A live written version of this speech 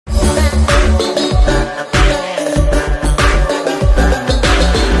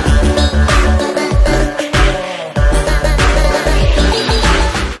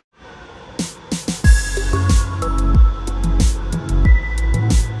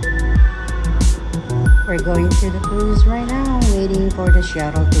We're going to the cruise right now, waiting for the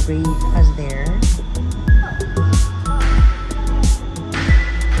shuttle to bring us there.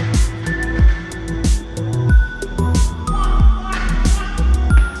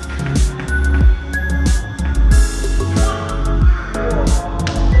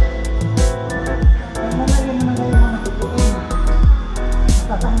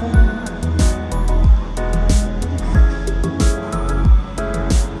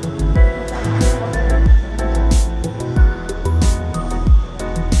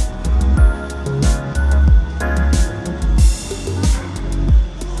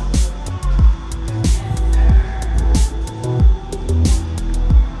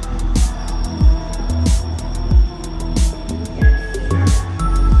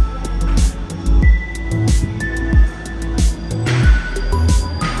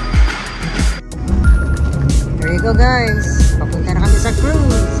 Go guys, papunta na kami sa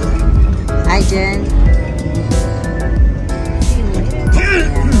cruise. Hi Jen.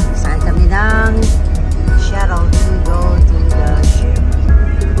 Ayan, saan kami ng shuttle to go to the ship.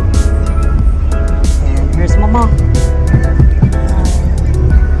 And here's Mama.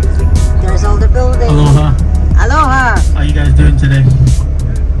 There's all the buildings. Aloha. Aloha. How you guys doing today?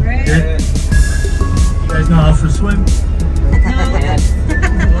 Great. Good? You guys know how to swim?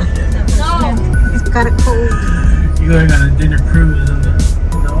 No. It's kind of cold. You going on a dinner cruise in the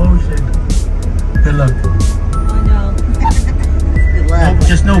ocean. Good luck. Oh no. Good luck.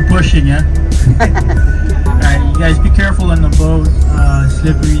 Just no pushing, yeah? Alright, you guys be careful on the boat.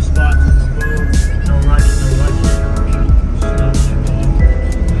 Slippery spots on the boat. No running, no rushing. Slowly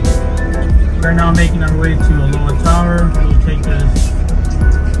go. We're now making our way to Aloha Tower. It will take us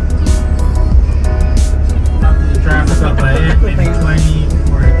after the traffic up ahead, maybe 20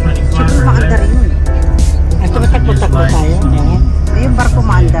 or 25 or less. Ito matakbo-takbo tayo. Yung barko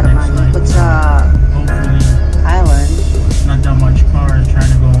maandar man. Ikot sa Hopefully, island. not that much cars trying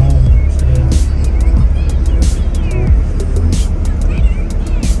to go home today.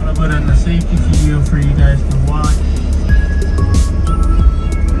 I'll put on the safety video for you guys to watch.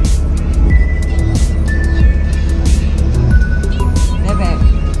 Bebe.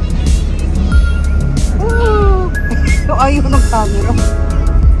 Woo! Ayaw ng camera.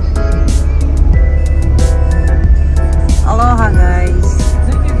 Aloha guys.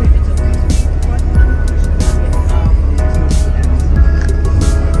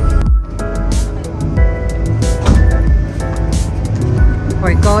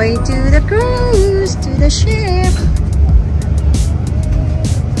 We're going to the cruise, to the ship.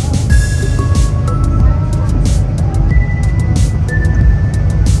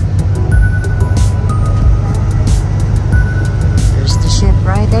 There's the ship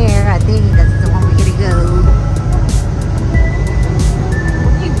right there. I think that's the one we're gonna go.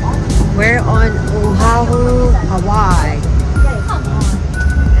 We're on Oahu, Hawaii. Come on.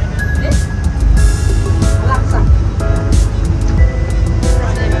 This? Alexa.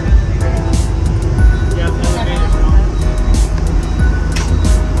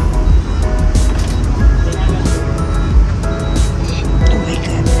 Oh my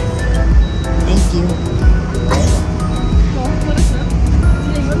god. Thank you.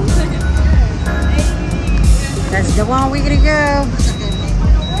 That's the one we're gonna go.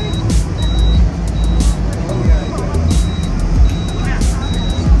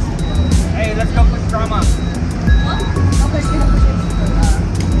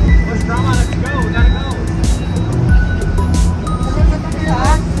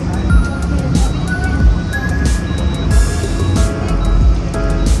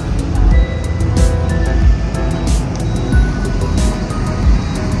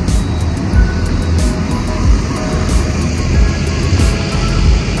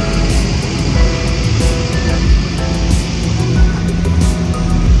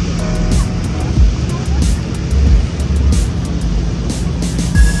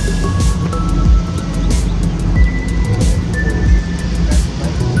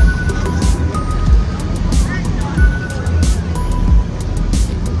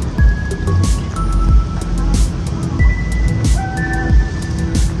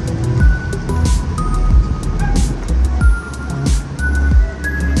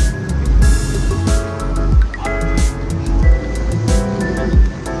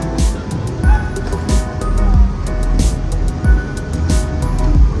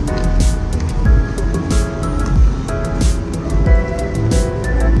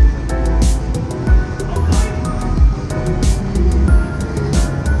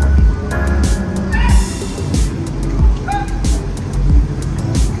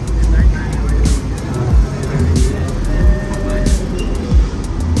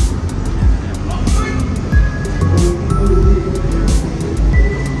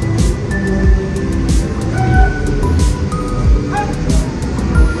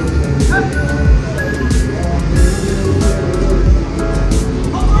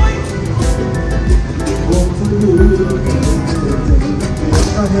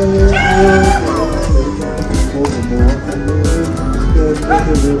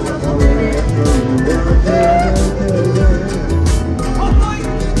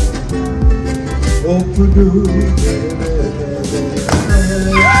 Hi.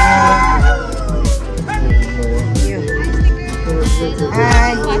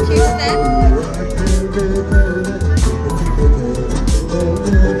 Watch your step.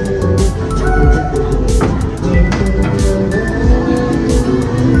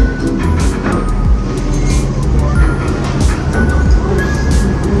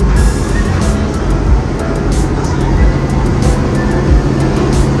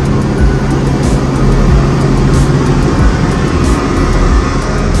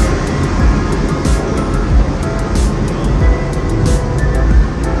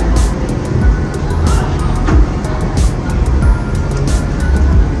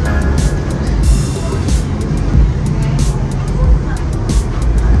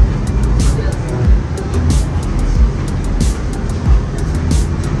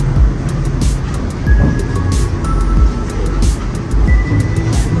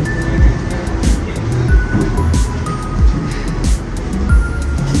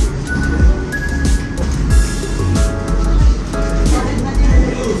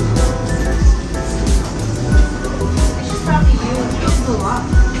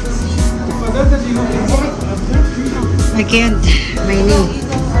 I can't. My knee.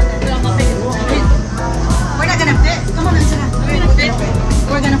 We're not gonna fit. Come on, Angela. We're gonna fit.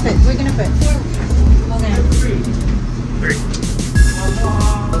 We're gonna fit. We're gonna fit. Okay.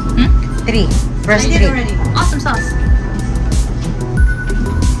 3. First I did 3. already. Awesome sauce.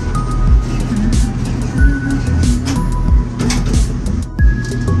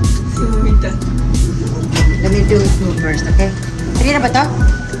 Let me do 2 first, okay? 3 na ba to?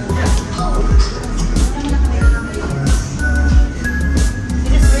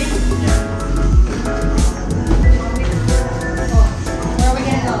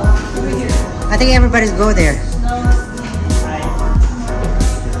 I think everybody's go there.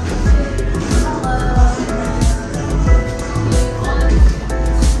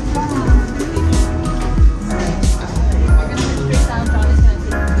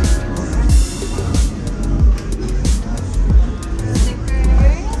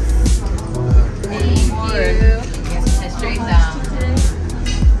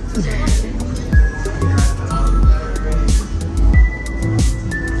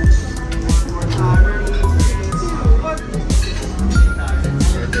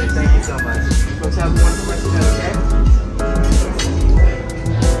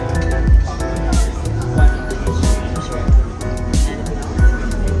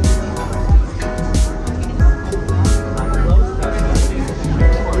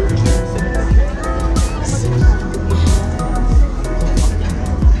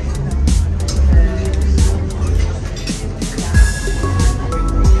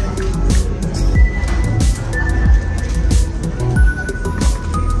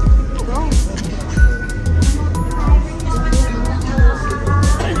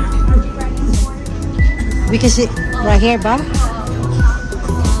 We can sit right here, ba?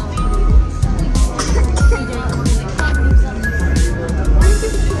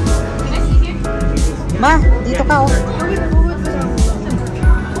 Ma, dito ka, oh.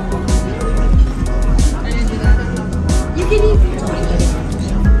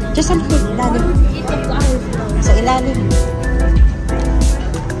 Just sa ilalim. Sa ilalim.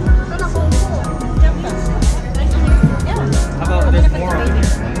 How about this more over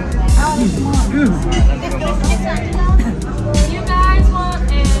there? You guys want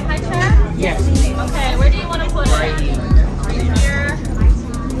a high chair? Yes. Okay, where do you want to put it? Right here.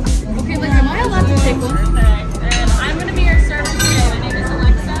 Okay, Liz, am I allowed to take one? Perfect. And I'm going to be your server today. My name is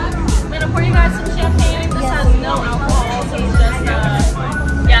Alexa. I'm going to pour you guys some champagne. This has no alcohol, so it's just,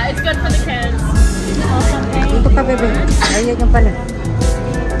 yeah, it's good for the kids. Dito ka, bebe. Ayun yung pala.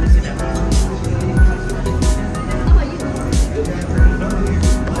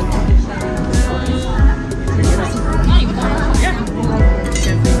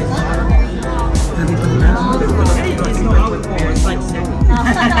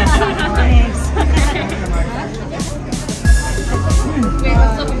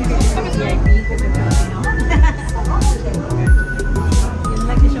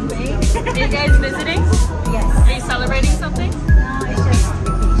 Are you guys visiting? Yes. Are you celebrating something? No, it's just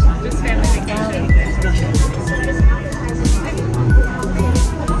vacation. Just family vacation.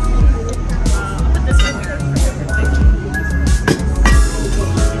 I'll put this in here.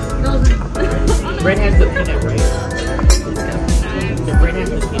 Bread has the peanut, right? The bread has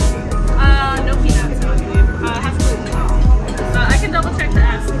the peanut. No peanuts, I believe. Has gluten. I can double check to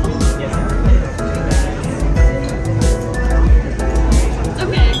ask. It's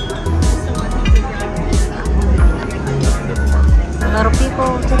okay. A lot of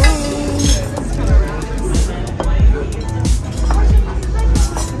people today.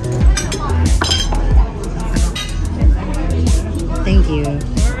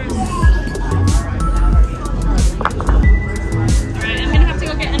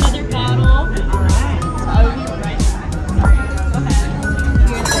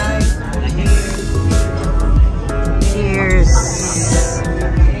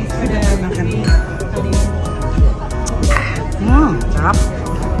 Sarap.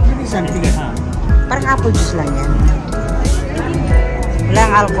 Something, huh? Parang apple juice lang yan.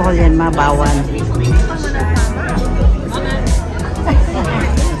 Walang alcohol yan, mga bawal.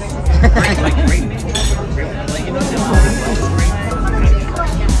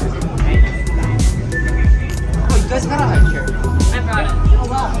 Oh, you guys got a high chair. I brought it. Oh,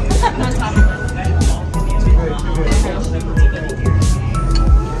 wow. On top of it.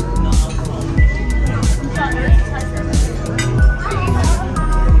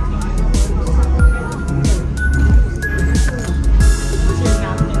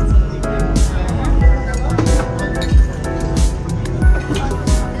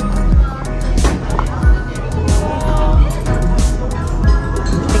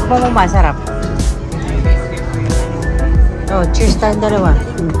 Tikman mo masarap. Oh, cheers tayong dalawa.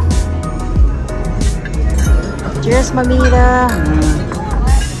 Cheers, Mamita.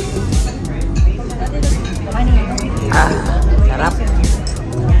 Ah, sarap.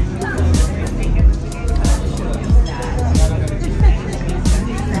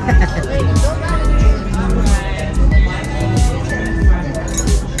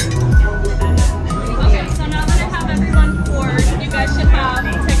 Okay, so now that I have everyone poured, you guys should have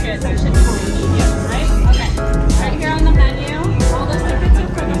tickets. You should have medium, right? Okay. Right here on the menu, all those tickets are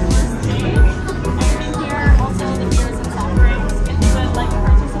for the first day. And in here, also the beers and soft drinks. If you would like to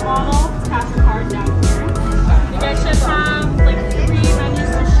purchase a bottle, cash or card down here. You guys should have like 3 menus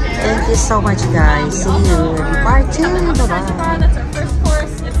to share. Thank you so much, guys. See you in part 2. Appetizer bar, Bye-bye. that's our first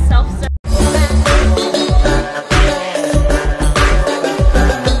course. It's self-serve.